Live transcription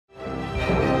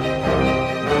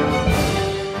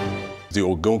The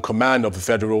Ogun Command of the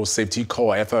Federal Safety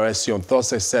Corps FRSC on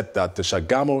Thursday said that the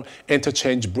Sagamu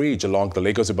Interchange Bridge along the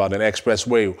Lagos-Ibadan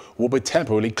Expressway will be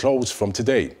temporarily closed from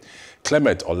today.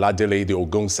 Clement Oladele, the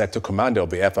Ogun Sector Commander of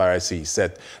the FRSC,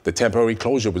 said the temporary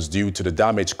closure was due to the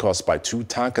damage caused by two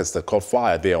tankers that caught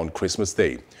fire there on Christmas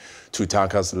Day. Two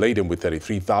tankers laden with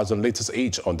 33,000 liters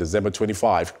each on December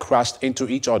 25 crashed into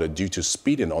each other due to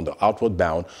speeding on the outward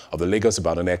bound of the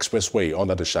Lagos-Ibadan Expressway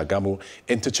under the Sagamu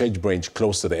Interchange Bridge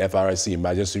close to the FRSC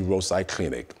Emergency Roadside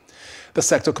Clinic. The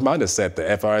sector commander said the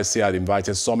FRSC had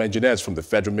invited some engineers from the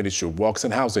Federal Ministry of Works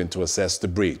and Housing to assess the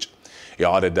bridge. He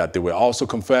added that they will also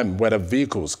confirm whether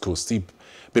vehicles could still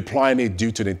be plying it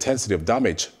due to the intensity of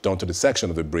damage done to the section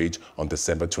of the bridge on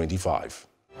December 25.